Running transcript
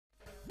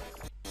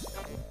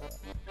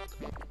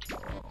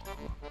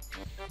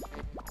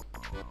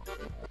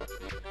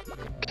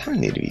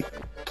probably need to be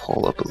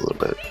pulled up a little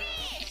bit.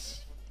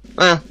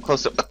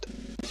 Close up.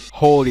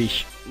 Holy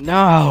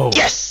no!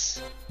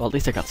 Yes! Well, at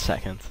least I got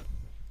second.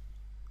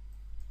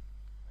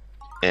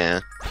 Yeah.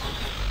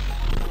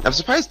 I'm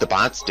surprised the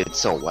bots did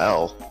so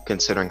well,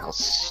 considering how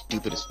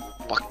stupid as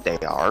fuck they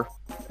are.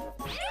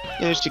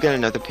 Here's to get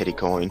another pity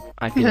coin.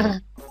 I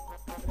didn't.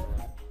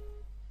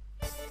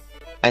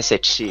 I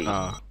said she.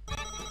 You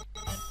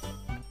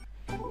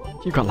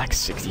got like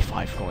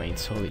 65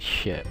 coins, holy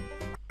shit.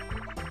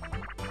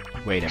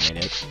 Wait a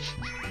minute.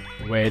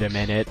 Wait a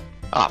minute.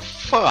 Oh,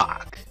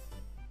 fuck!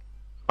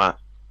 What?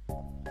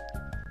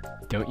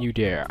 Don't you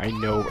dare, I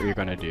know what you're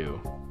gonna do.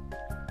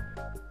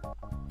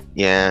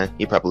 Yeah,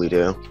 you probably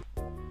do.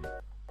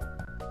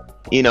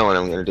 You know what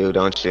I'm gonna do,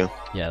 don't you?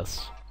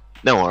 Yes.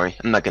 Don't worry,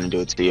 I'm not gonna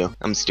do it to you.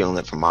 I'm stealing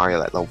it from Mario,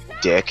 that little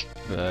dick.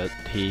 But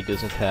he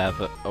doesn't have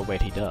a... Oh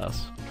wait, he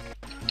does.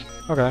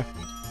 Okay.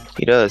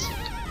 He does.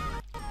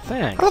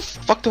 Thanks. How the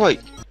fuck do I...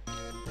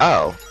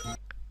 Oh.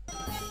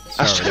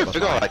 I was Sorry, trying to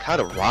figure out, like, how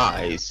to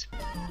rise.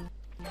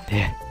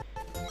 Yeah.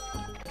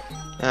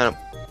 I don't...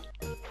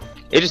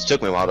 It just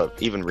took me a while to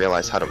even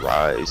realize how to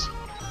rise.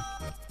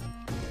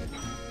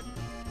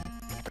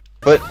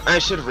 But I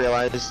should have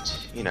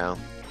realized, you know,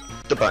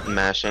 the button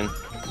mashing.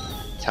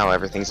 It's how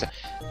everything's...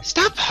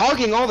 Stop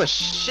hogging all the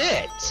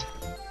shit!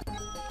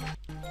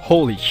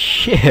 Holy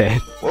shit!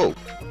 Whoa.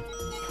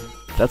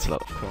 That's a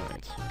lot of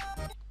coins.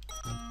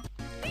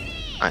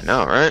 I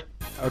know, right?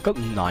 I got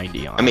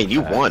 90 on I mean,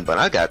 you that. won, but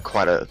I got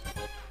quite a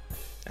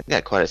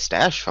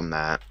stash from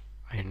that.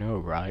 I know,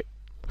 right?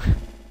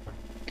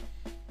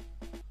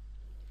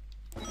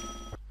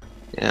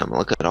 Damn,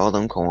 look at all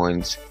them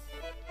coins.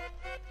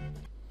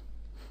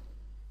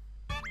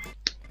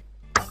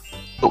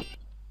 Oh,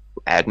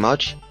 add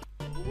much?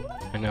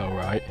 I know,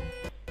 right?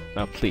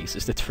 Now please,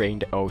 is the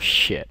train oh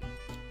shit.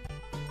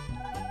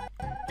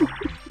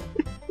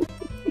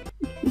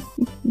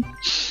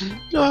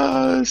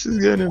 Oh, this is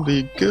gonna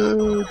be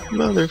good,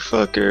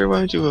 motherfucker. Why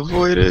don't you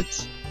avoid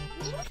it?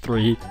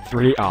 3,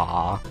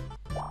 ah.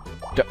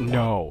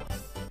 No.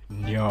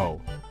 No.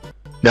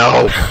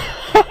 No!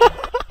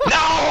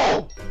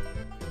 No!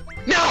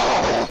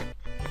 No!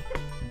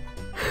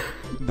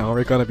 Now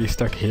we're gonna be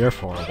stuck here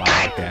for a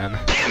while again.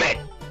 Damn it!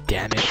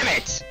 Damn it. Damn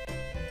it!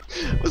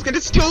 I was gonna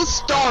steal a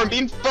star and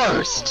being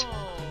first!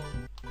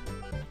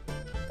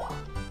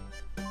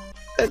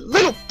 That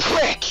little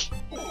prick!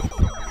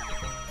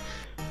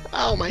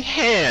 Ow, my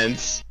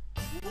hands!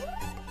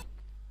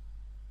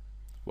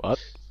 What?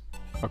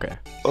 Okay.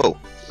 Oh,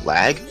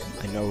 lag?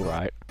 I know,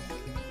 right?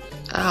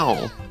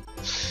 Ow.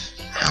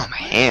 Ow, my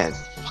hands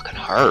fucking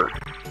hurt.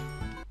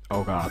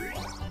 Oh god.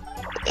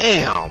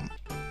 Damn!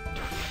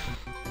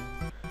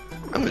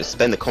 I'm gonna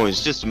spend the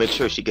coins just to make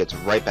sure she gets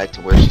right back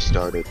to where she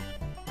started.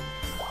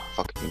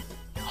 Fucking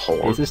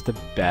whore. This is the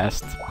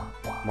best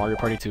Mario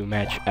Party 2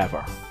 match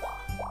ever.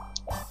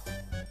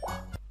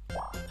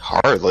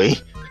 Hardly.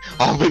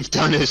 All we've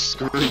done is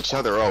screw each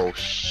other. Oh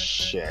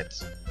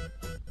shit.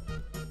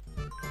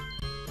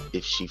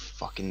 If she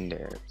fucking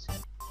dares.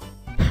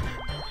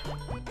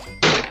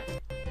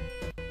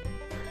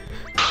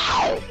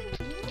 Ow!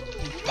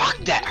 Fuck,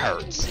 that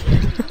hurts.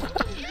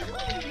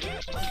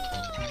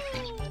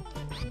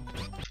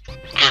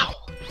 Ow!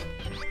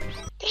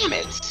 Damn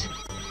it!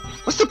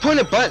 What's the point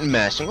of button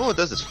mashing? All it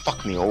does is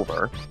fuck me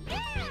over.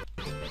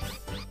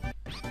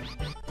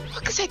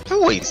 Fuck is that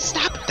noise?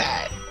 Stop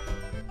that!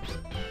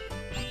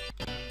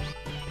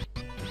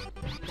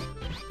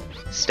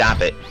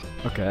 Stop it.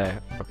 Okay,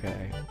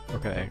 okay,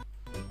 okay.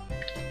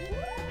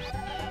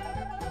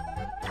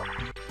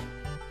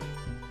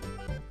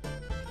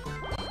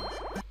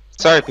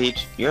 Sorry,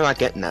 Peach. You're not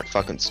getting that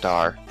fucking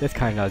star. This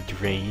kinda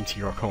drains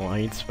your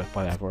coins, but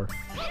whatever.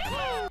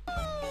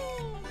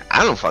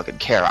 I don't fucking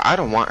care. I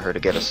don't want her to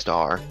get a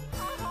star.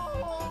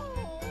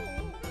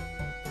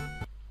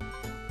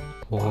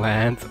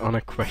 Land on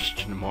a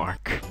question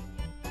mark.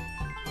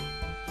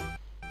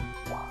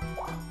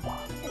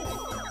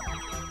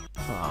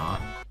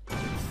 Aw.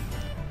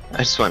 I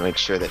just want to make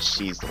sure that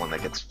she's the one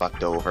that gets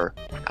fucked over.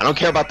 I don't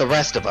care about the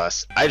rest of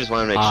us. I just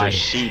want to make sure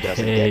she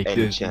doesn't get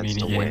any chance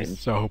to win.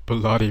 So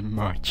bloody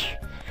much.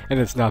 And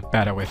it's not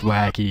better with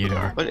lag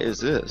either. What is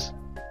this?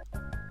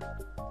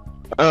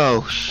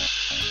 Oh,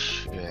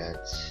 shit.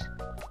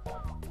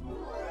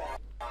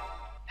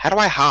 How do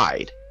I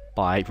hide?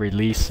 By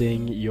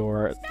releasing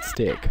your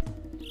stick.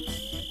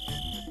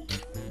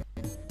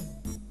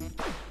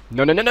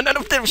 No, no, no, no, no,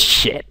 no,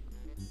 shit!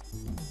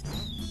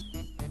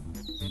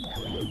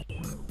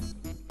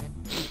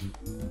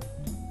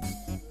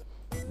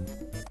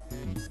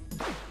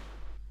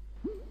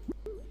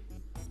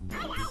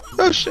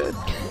 Oh shit.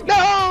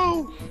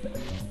 No!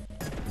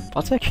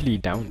 What's actually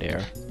down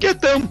there? Get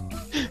them!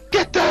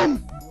 Get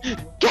them!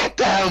 Get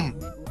them!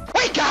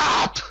 Wake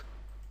up!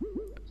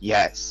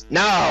 Yes.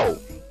 No!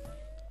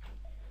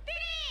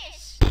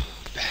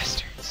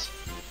 Bastards.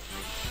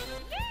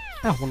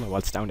 I wonder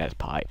what's down that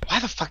pipe.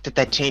 Why the fuck did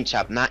that chain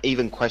chop not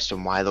even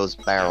question why those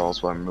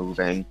barrels were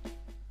moving?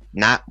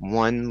 Not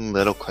one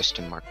little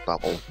question mark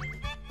bubble.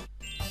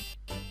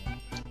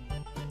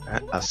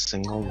 Not a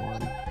single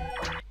one.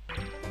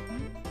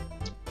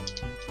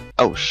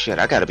 Oh shit,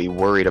 I gotta be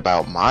worried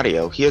about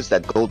Mario. He has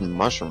that golden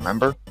mushroom,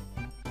 remember?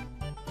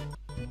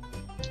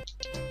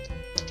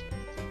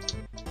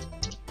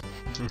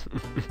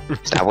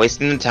 Stop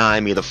wasting the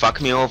time. Either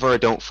fuck me over or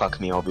don't fuck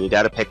me over. You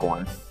gotta pick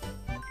one.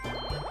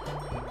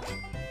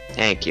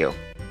 Thank you.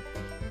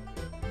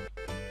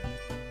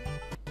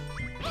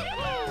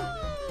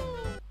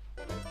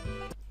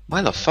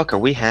 Why the fuck are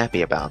we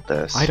happy about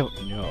this? I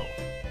don't know.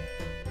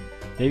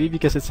 Maybe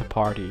because it's a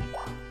party.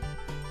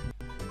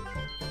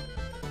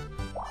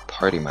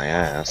 Party my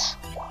ass.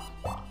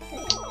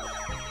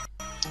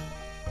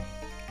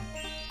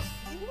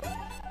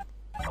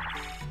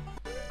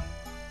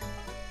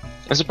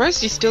 I'm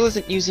surprised he still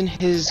isn't using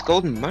his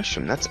golden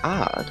mushroom. That's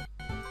odd.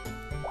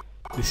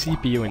 The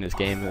CPU in this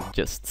game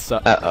just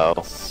sucks.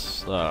 Uh-oh.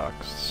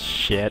 Sucks.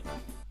 Shit.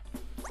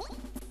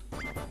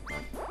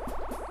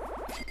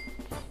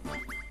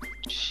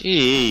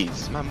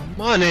 Jeez, my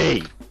money!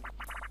 It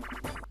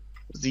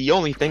was the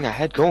only thing I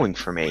had going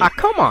for me. Ah,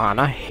 come on,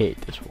 I hate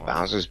this one.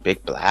 Bowser's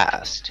Big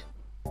Blast.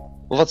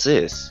 What's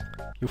this?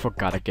 You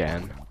forgot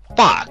again.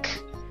 Fuck!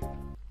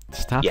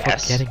 Stop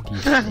Yes. forgetting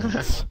these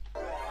things.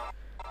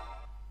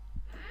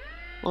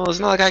 Well, it's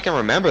not like I can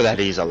remember that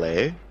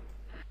easily.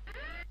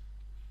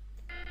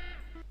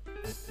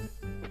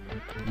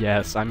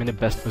 Yes, I'm in the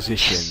best Yes,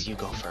 position. you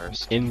go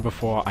first. In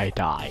before I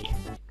die.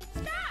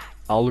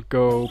 I'll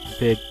go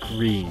pick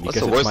green What's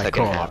because the it's worst my that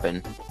can co-op.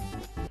 happen?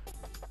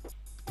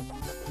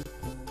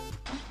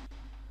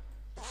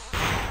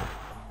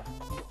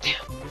 Damn.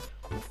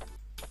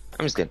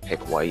 I'm just gonna pick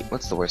white.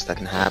 What's the worst that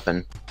can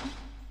happen?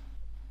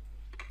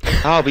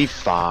 I'll be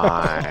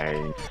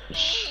fine.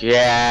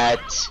 Shit.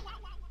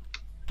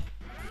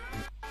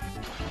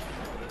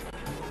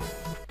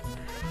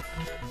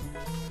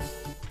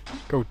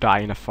 Go die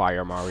in a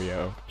fire,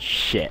 Mario.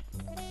 Shit.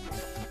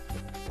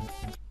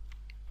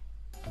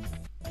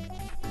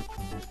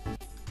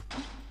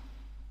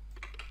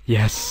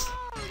 Yes.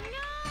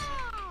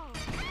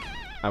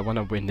 I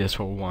wanna win this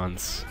for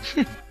once.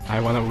 I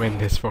wanna win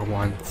this for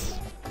once.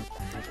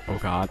 Oh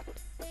god.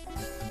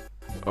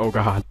 Oh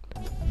god.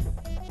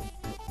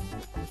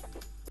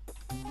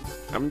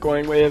 I'm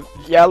going with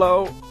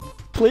yellow.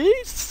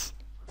 Please?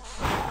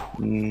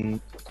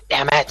 Damn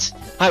it!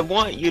 I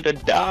want you to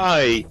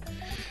die!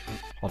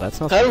 Well, that's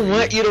not. I don't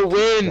want you to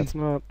win! That's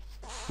not.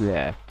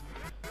 Yeah.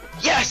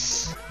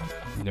 Yes!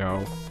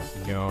 No.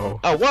 No.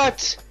 Oh,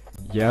 what?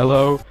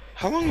 Yellow.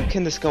 How long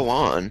can this go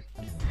on?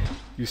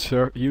 You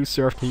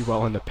served me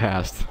well in the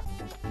past.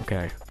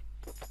 Okay.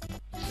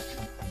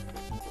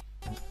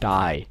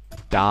 Die.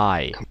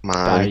 Die. Come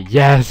Die. on.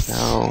 Yes!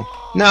 No.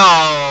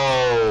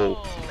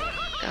 No!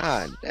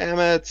 God damn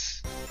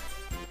it.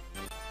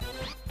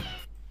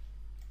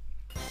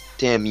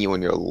 Damn you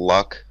and your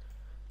luck.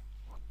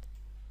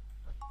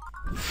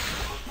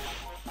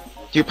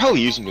 You're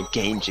probably using your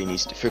game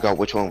genies to figure out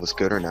which one was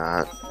good or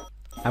not.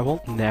 I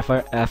will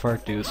never ever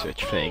do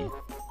such thing.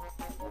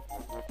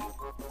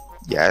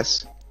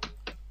 Yes?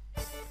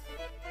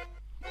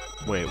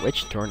 Wait,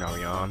 which turn are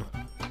we on?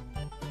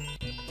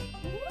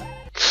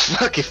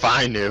 Fuck if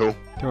I knew.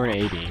 Turn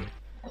 18.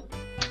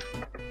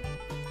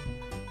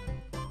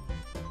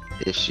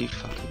 Is she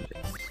fucking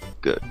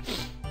good?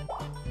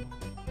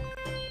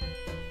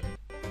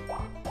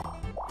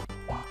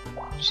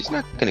 She's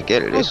not gonna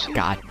get it, is Oh, she?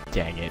 god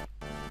dang it.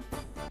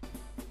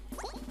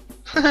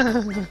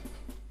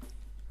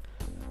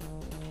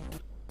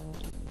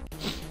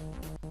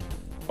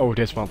 Oh,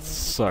 this one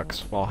sucks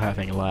while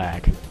having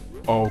lag.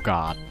 Oh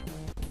god.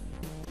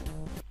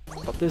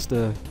 What is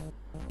the...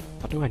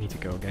 How do I need to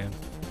go again?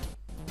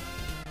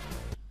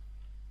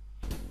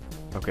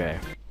 Okay.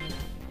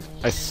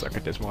 I suck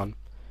at this one.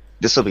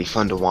 This'll be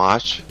fun to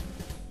watch.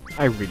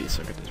 I really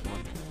suck at this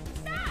one.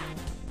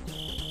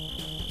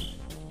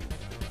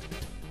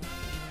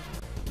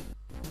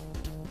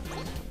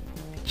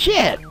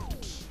 Shit!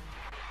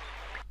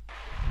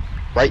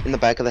 Right in the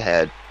back of the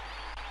head.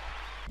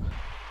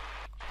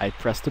 I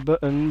pressed the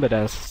button, but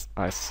as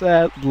I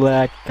said,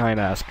 lag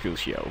kinda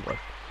screws you over.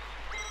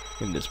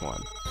 In this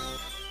one.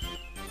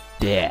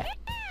 Yeah.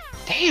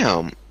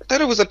 Damn! I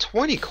thought it was a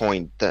 20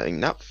 coin thing,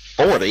 not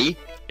 40.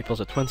 It was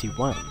a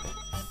 21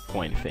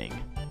 coin thing.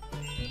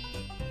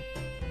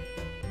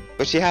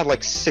 But she had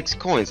like 6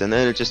 coins and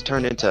then it just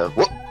turned into,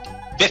 whoop,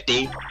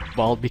 50.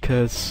 Well,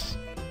 because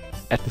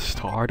at the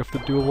start of the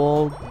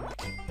duel,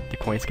 the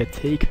coins get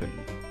taken,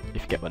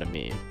 if you get what I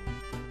mean.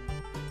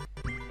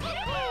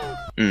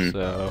 Mm.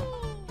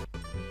 So,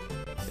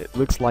 it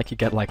looks like you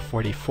get like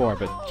 44,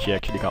 but she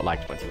actually got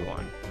like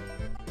 21.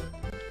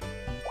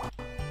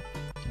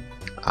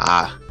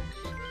 Ah.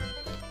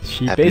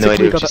 She I have no basically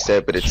idea what got you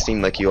said, but it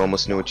seemed like you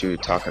almost knew what you were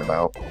talking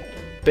about.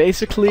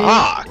 basically,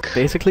 Fuck!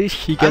 basically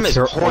she I'm gets as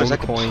her poor own as I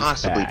could coins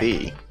possibly back.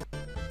 be.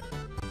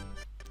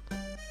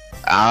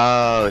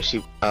 Oh,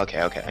 she...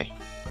 Okay, okay.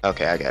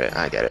 Okay, I get it,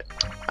 I get it.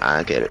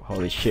 I get it.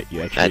 Holy shit,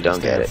 you actually I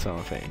don't get understand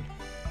it. something.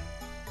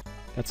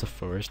 That's a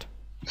first.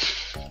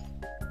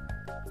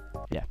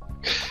 Yeah.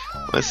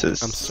 This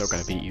is... I'm so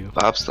gonna beat you.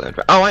 Bobsled.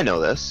 Oh, I know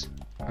this.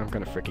 I'm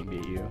gonna freaking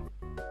beat you.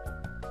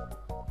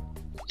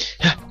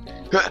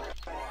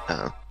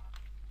 Oh.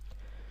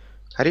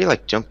 How do you,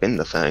 like, jump in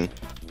the thing?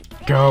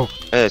 Go!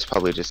 It's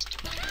probably just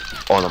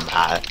on a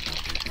mat.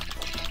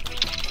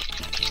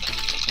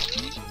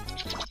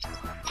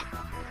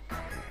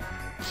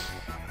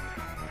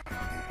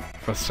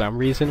 For some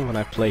reason, when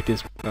I played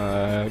this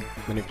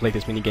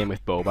mini game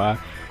with Boba,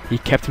 he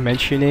kept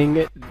mentioning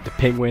the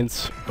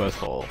penguin's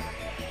butthole.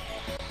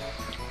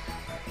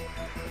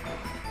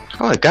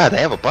 Oh my god, they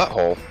have a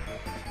butthole.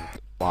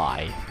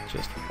 Why?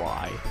 Just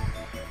why?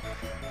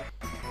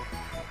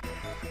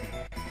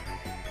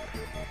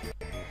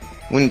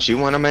 Wouldn't you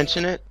want to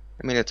mention it?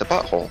 I mean, it's a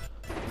butthole.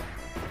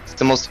 It's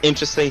the most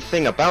interesting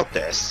thing about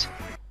this.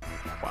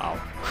 Wow.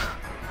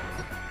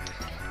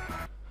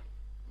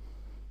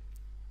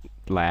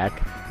 Lag?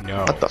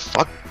 No. What the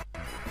fuck?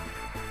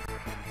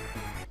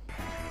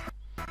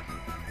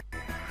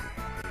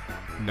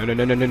 No no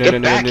no no no no Get no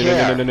no back no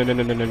here. no no no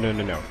no no no no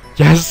no no.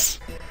 Yes!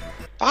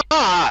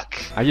 Fuck!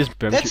 I just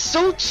bumped That's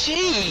so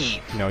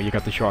cheap! you. No, you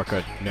got the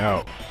shortcut.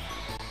 No.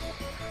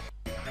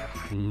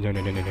 No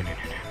no no no no no no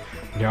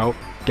no. No,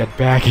 get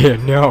back here.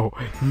 No,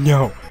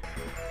 no.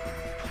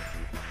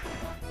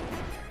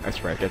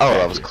 That's right. Get Oh, back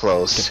that was here.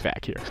 close. Get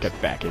back here.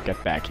 Get back here.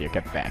 Get back here.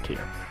 Get back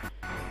here.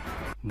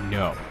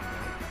 No.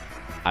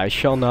 I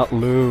shall not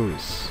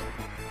lose.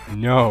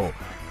 No.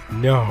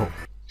 No.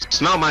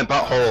 Smell my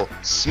butthole.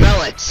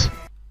 Smell it!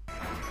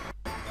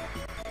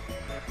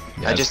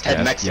 I just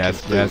had Mexican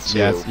food too.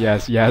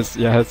 Yes. No!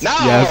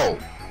 Yes.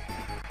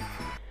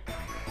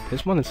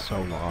 This one is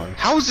so long.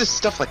 How is this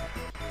stuff like...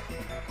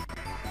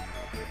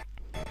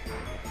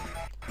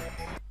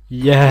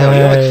 Yay! No,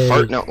 you're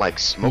like farting out like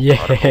smoke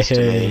particles to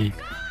me. Yay!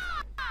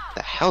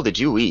 The hell did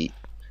you eat?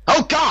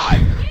 Oh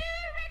god!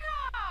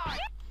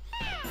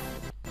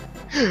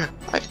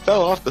 I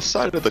fell off the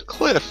side of the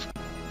cliff.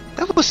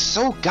 That was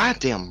so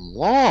goddamn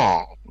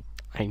long.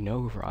 I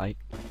know, right?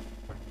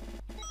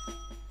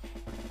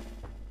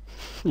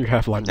 You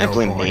have like I no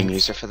blame points. Name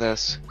User for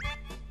this.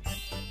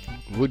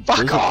 Wood Fuck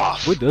doesn't-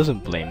 off! Wood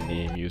doesn't blame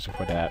Name User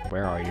for that.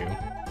 Where are you?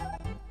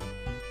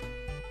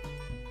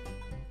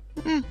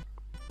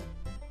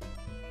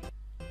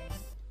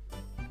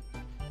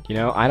 You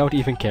know, I don't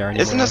even care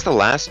anymore. Isn't this the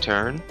last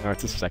turn? No,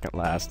 it's the second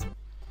last.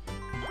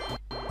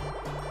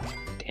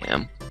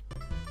 Damn.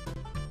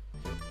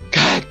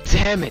 God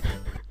damn it!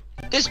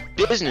 This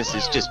business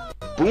is just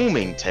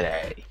booming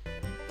today.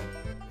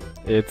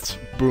 It's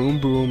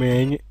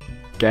booming.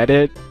 Get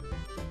it?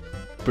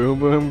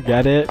 Boom,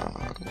 get it?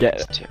 Oh, Get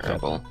that's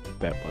terrible.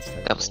 That was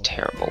terrible. That was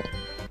terrible.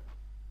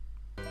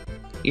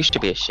 You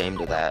should be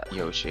ashamed of that,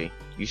 Yoshi.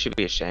 You should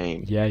be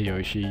ashamed. Yeah,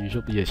 Yoshi, you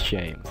should be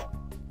ashamed.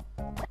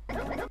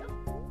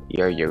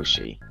 You're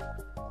Yoshi.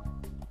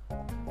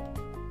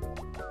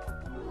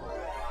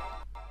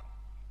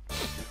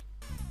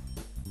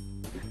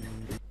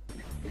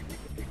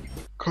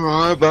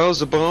 Cry,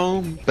 Bowser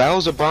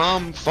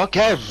bomb, fuck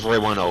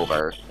everyone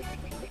over.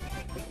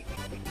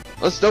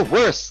 What's the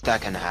worst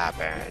that can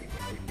happen?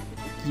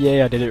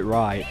 Yeah, I did it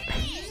right.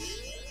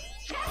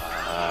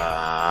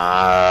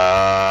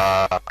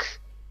 Fuck.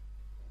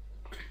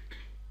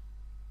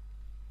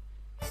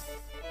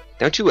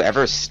 Don't you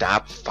ever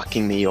stop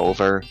fucking me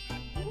over?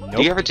 Nope.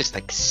 Do you ever just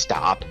like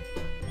stop?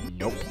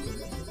 Nope.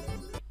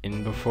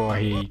 And before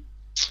he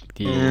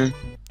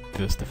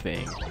does the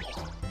thing.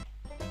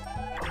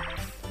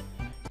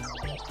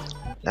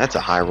 That's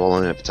a high roll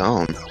in its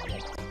own.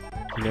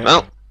 You know,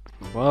 Well,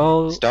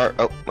 well, start.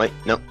 Oh, wait,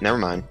 no, never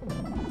mind.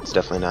 It's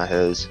definitely not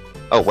his.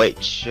 Oh,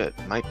 wait, shit,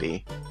 might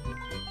be.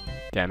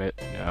 damn it,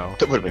 no.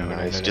 That would have been No,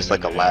 no, nice, no, no, just no,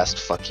 like no, a no. last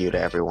fuck you to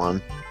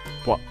everyone.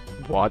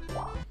 What?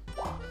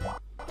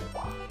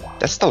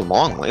 That's the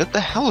long way. What the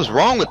hell is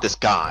wrong with this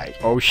guy?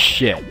 Oh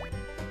shit.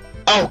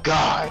 Oh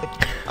god!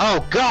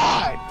 Oh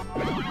god!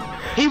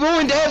 He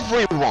ruined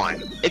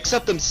everyone!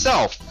 Except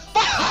himself!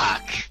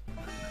 Fuck!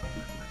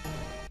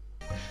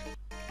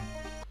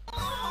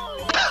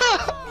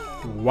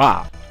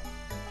 Wow.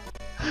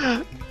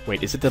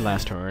 Wait, is it the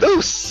last turn?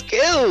 Those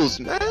skills,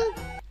 man!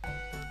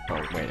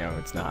 Oh, wait, no,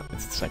 it's not.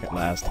 It's the second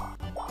last.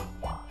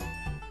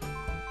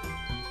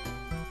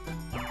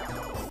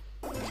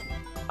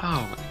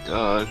 Oh my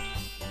god.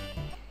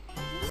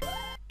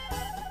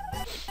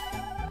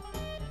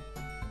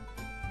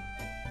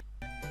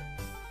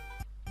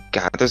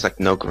 God, there's like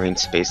no green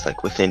space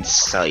like within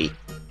sight.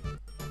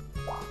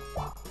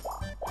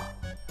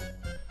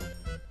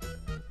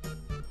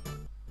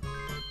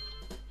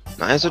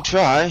 Might as well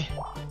try.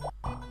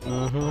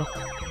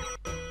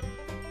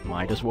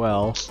 Might as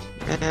well.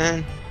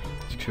 Man,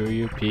 Screw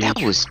you, Peach.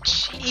 that was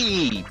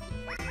cheap.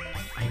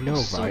 I know,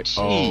 so right? cheap.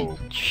 Oh,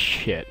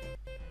 shit.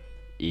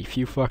 If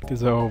you fuck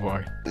this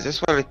over. Is this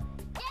what I...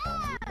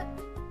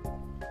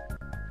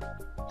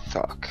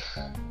 Fuck.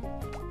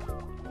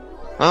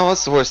 Well,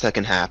 what's the worst that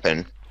can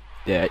happen?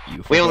 That you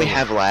We fuck only over.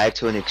 have lag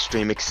to an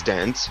extreme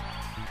extent.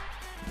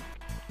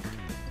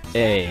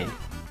 A.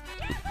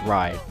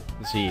 Right.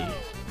 Z.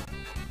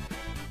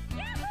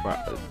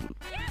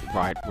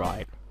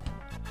 Right.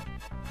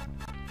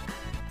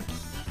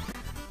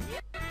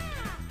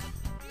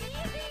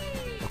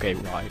 Okay,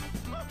 right.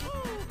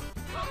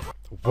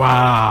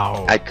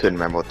 Wow! I couldn't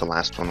remember what the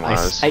last one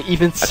was. I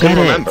even I said couldn't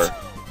it! remember.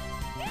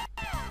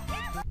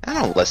 I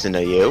don't listen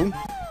to you.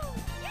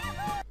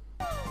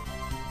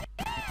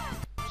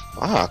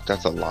 Fuck,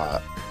 that's a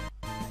lot.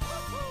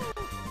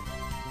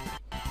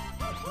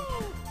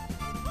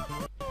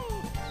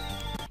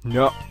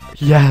 No.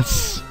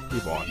 Yes! He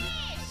won.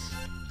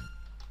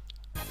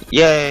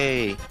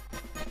 Yay!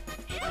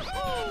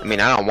 I mean,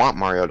 I don't want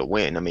Mario to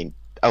win. I mean,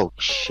 oh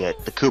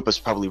shit, the Koopa's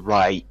probably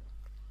right.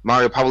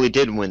 Mario probably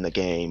did win the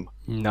game.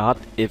 Not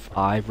if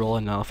I roll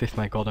enough with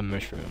my golden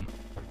mushroom.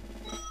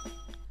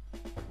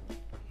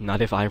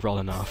 Not if I roll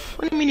enough.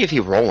 What do you mean if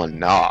you roll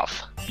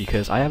enough?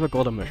 Because I have a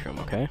golden mushroom,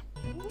 okay?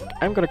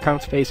 I'm gonna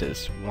count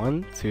spaces.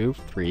 1, 2,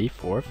 3,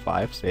 4,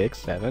 5, 6,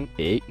 7,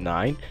 8,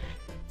 9,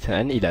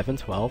 10, 11,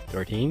 12,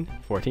 13,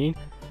 14,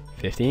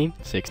 15,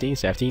 16,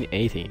 17,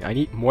 18. I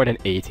need more than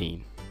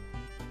 18.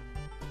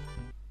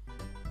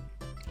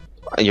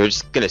 And you're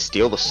just gonna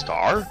steal the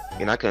star?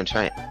 You're not gonna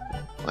try it?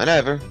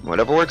 Whatever.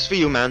 Whatever works for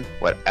you, man.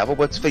 Whatever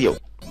works for you.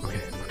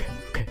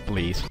 Okay.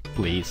 Please.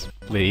 Please.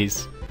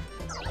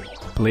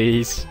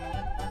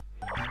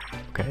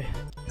 Okay.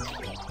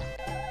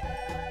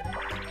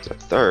 It's a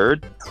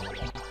third.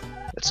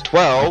 That's I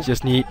 12.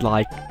 just need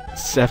like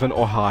 7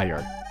 or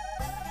higher.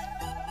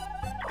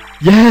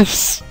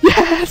 Yes!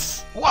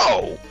 Yes!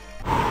 Whoa!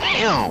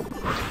 Damn!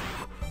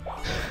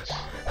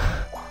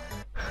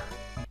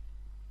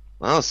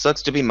 Well, it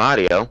sucks to be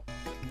Mario.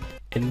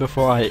 And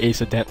before I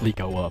accidentally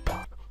go up.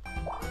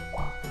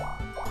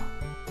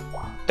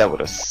 That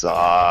would've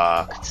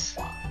sucked.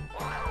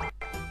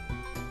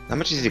 How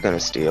much is he gonna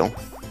steal?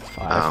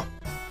 5. Oh.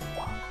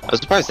 I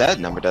was surprised that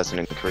number doesn't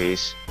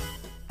increase.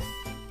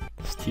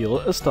 Steal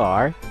a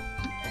star.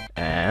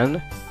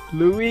 And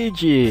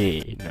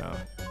Luigi! No.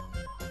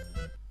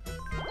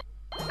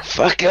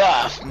 Fuck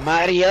off,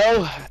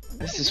 Mario!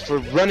 This is for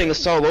running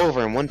us all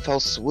over in one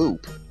fell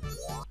swoop.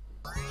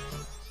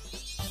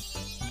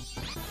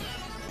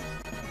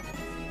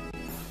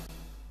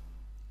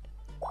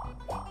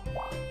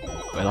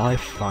 Will I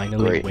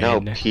finally Wait, win?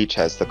 no, Peach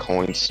has the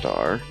coin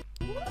star.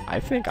 I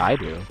think I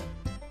do.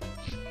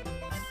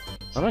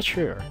 I'm not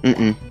sure.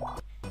 Mm-mm.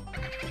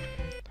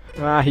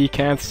 Ah, he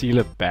can't steal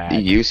it back. He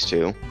used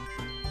to.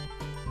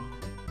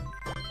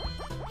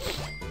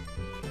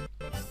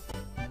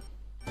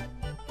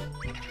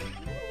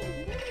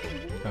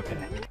 Okay.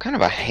 What kind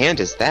of a hand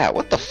is that?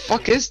 What the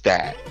fuck is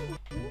that?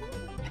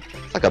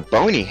 It's like a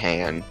bony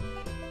hand.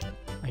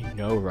 I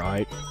know,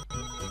 right?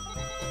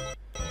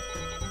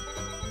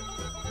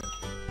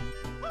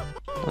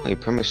 Well, he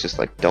pretty much just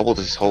like doubled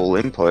his whole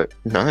input.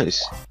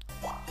 Nice.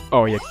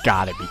 Oh, you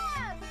gotta be.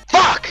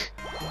 Fuck!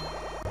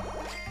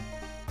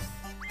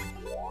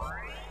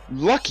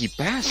 Lucky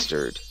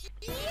bastard.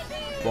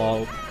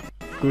 Well,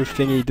 good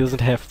thing he doesn't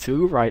have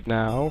 2 right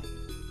now.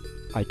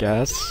 I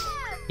guess.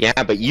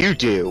 Yeah, but you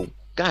do.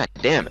 God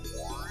damn it.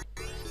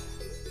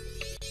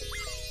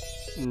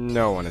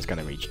 No one is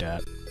gonna reach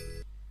that.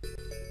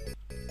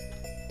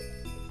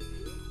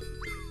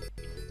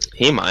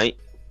 He might.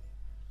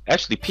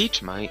 Actually,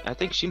 Peach might. I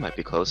think she might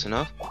be close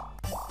enough.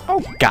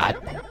 Oh god!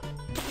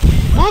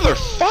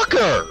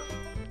 Motherfucker!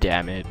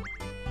 Damn it.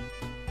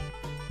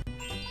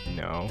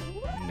 No.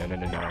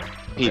 No.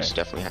 Peach Okay.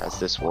 definitely has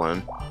this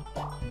one.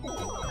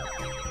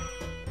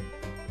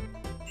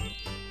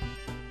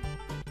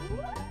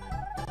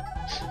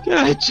 Can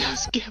I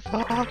just give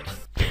up?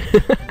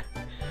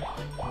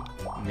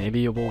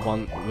 Maybe you will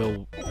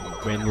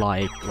win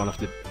like one of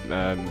the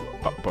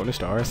bonus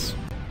stars.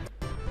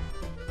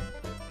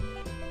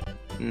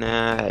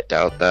 Nah, I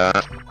doubt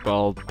that.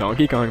 Well,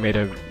 Donkey Kong made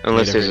a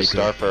Unless made there's really a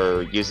star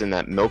for using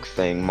that milk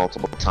thing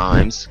multiple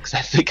times, because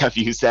I think I've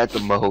used that the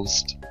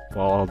most.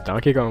 Well,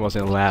 Donkey Kong was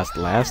in last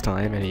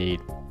time and he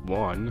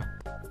won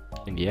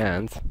in the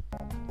end.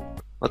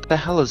 What the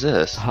hell is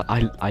this?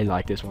 I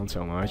like this one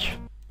so much.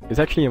 It's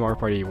actually a Mario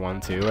Party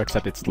 1 too,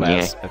 except it's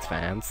less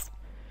advanced.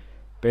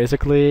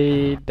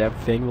 Basically, that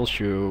thing will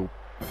shoot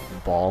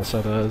balls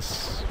at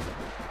us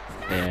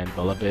and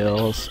bullet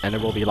bills, and there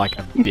will be like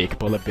a big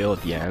bullet bill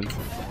at the end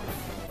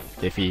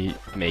if we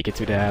make it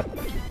to that.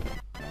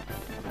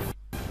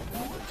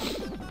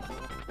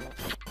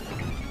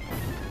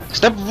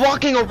 Stop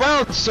walking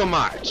around so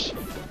much!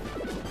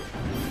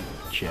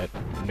 Shit.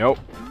 Nope.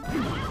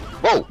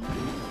 Whoa!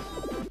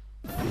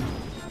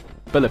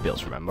 Bullet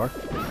bills, remember?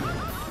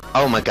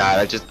 Oh my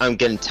god, I'm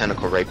getting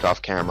tentacle raped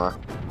off camera.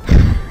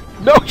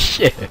 No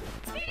shit!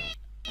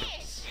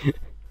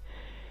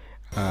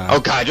 Oh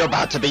god, you're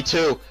about to be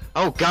too!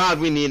 Oh god,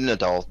 we need an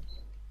adult.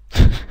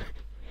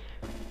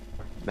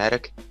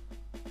 Medic?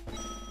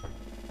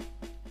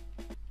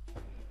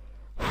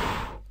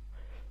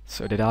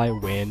 So did I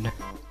win?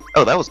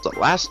 Oh, that was the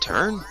last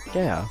turn?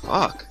 Yeah.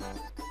 Fuck.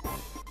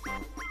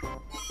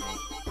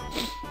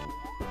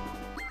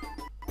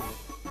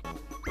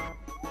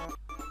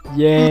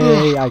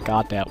 Yay, I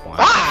got that one.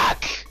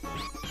 Fuck!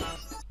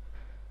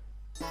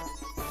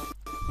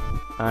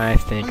 I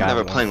think I'm I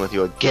never won. playing with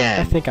you again.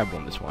 I think I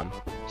won this one.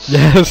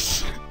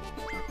 Yes!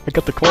 I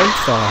got the coin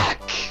star.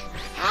 Fuck!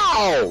 How?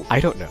 How? I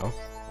don't know.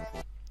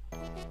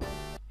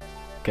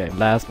 Okay,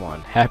 last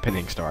one.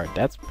 Happening Star.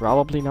 That's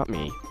probably not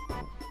me.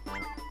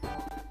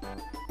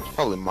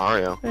 Probably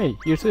Mario. Hey,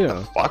 you too.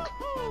 The fuck?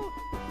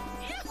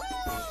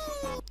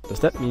 Does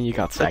that mean you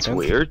got That's second?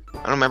 weird.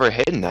 I don't remember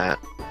hitting that.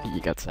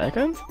 You got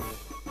second?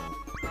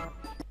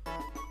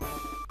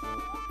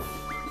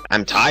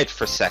 I'm tied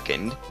for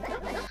second.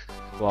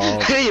 Well,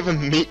 I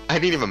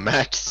didn't even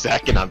match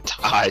second. I'm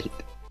tied.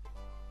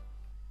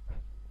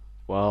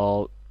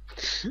 well,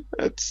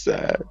 That's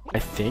sad. I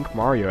think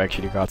Mario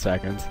actually got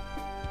second.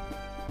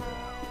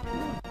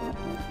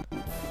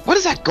 What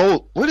is that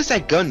gold? What is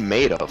that gun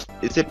made of?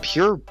 Is it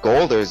pure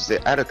gold or is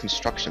it out of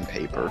construction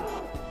paper?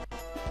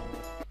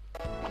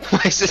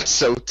 Why is it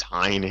so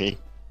tiny?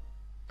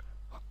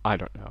 I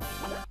don't know.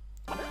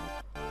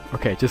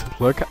 Okay, just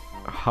look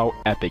how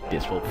epic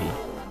this will be.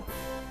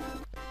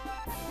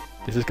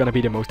 This is gonna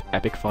be the most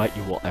epic fight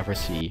you will ever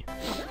see.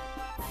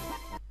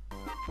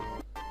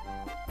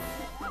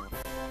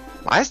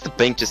 Why is the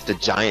bank just a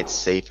giant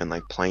safe in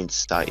like plain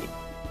sight?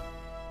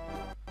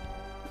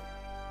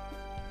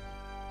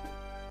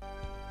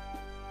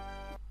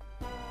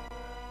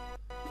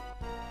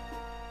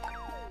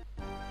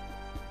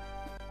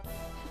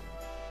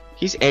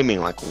 He's aiming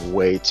like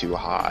way too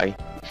high.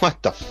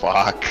 What the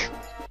fuck?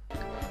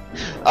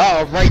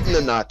 Oh, right in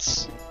the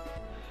nuts.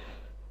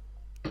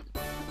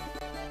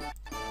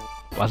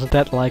 Wasn't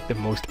that like the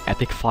most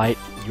epic fight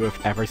you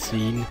have ever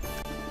seen?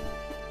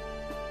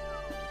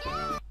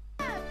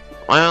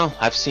 Well,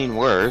 I've seen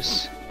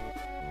worse.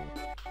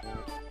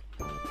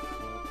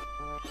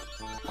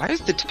 Why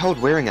is the Toad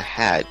wearing a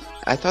hat?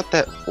 I thought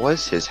that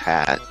was his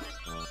hat.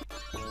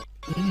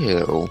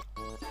 Ew.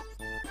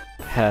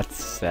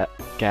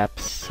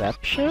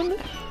 Gapception?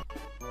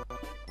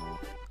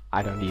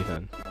 I don't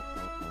even.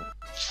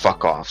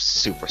 Fuck off,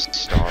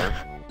 superstar.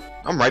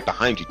 I'm right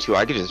behind you too.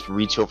 I could just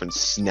reach over and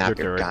snap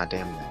your Victory.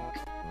 goddamn neck.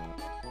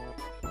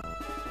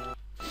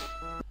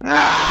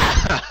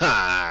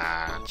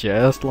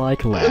 Just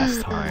like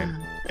last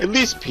time. At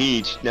least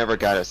Peach never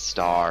got a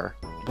star.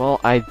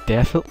 Well, I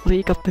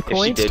definitely got the If she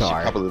coin did,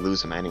 star. she'd probably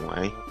lose him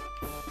anyway.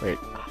 Wait,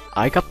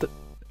 I got the...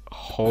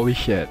 Holy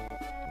shit.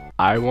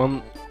 I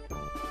won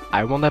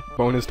that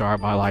bonus star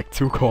by like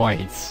 2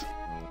 coins.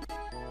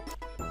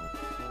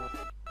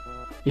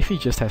 If you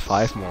just had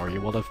 5 more, you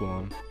would have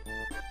won.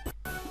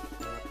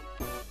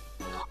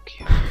 Fuck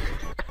you.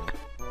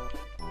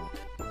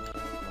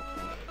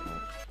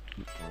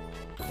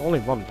 Only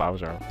 1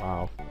 Bowser,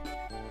 wow.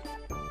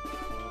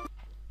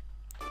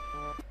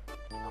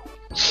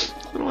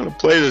 I don't want to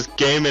play this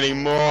game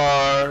anymore.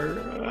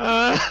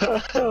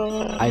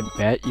 I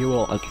bet you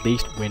will at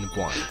least win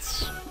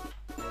once.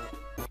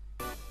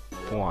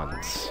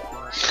 Once.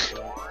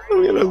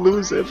 I'm gonna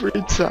lose every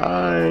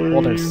time.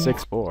 Well, there's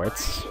 6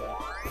 boards.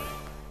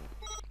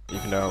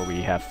 Even though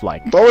we have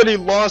like... I've already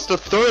lost a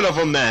third of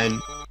them then.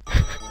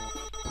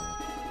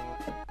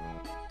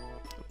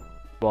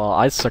 Well,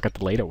 I suck at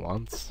the later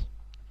ones.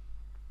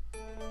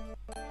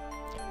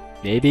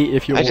 Maybe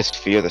if you... I just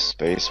fear the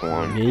space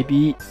one.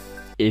 Maybe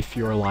if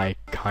you're like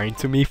kind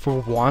to me for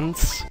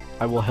once,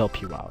 I will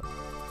help you out.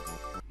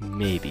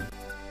 Maybe.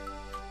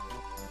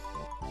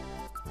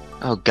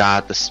 Oh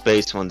god, the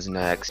space one's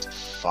next.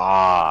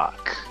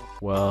 Fuck.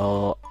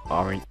 Well,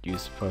 aren't you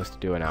supposed to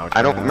do an outro?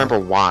 I don't now? remember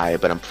why,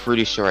 but I'm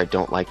pretty sure I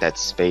don't like that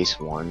space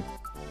one.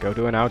 Go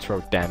do an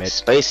outro, damn it.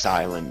 Space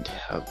Island.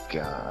 Oh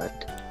god.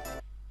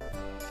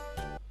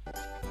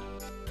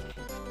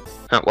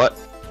 Huh, what?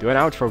 Do an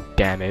outro,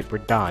 damn it. We're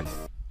done.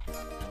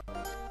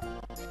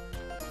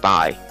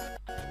 Bye.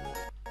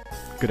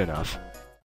 Good enough.